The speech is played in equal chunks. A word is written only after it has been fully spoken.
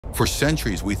For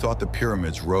centuries, we thought the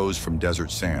pyramids rose from desert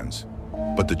sands.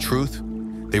 But the truth?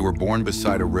 They were born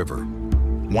beside a river,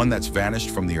 one that's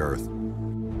vanished from the earth.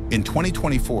 In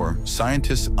 2024,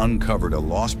 scientists uncovered a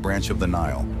lost branch of the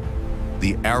Nile,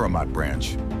 the Aramat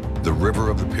branch, the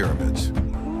river of the pyramids.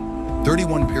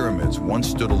 31 pyramids once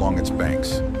stood along its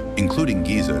banks, including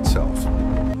Giza itself.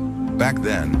 Back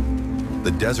then,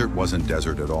 the desert wasn't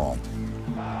desert at all.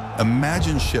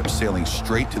 Imagine ships sailing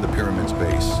straight to the pyramid's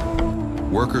base,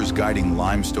 workers guiding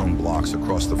limestone blocks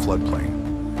across the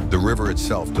floodplain, the river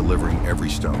itself delivering every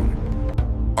stone.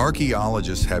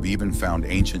 Archaeologists have even found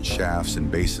ancient shafts and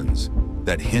basins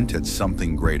that hint at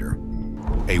something greater.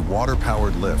 A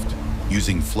water-powered lift,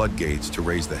 using floodgates to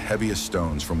raise the heaviest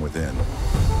stones from within.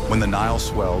 When the Nile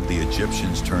swelled, the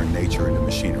Egyptians turned nature into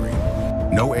machinery.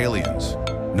 No aliens,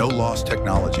 no lost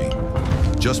technology,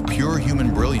 just pure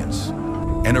human brilliance,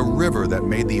 and a river that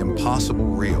made the impossible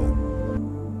real.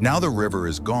 Now the river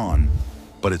is gone,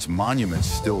 but its monuments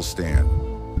still stand.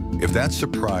 If that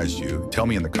surprised you, tell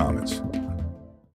me in the comments.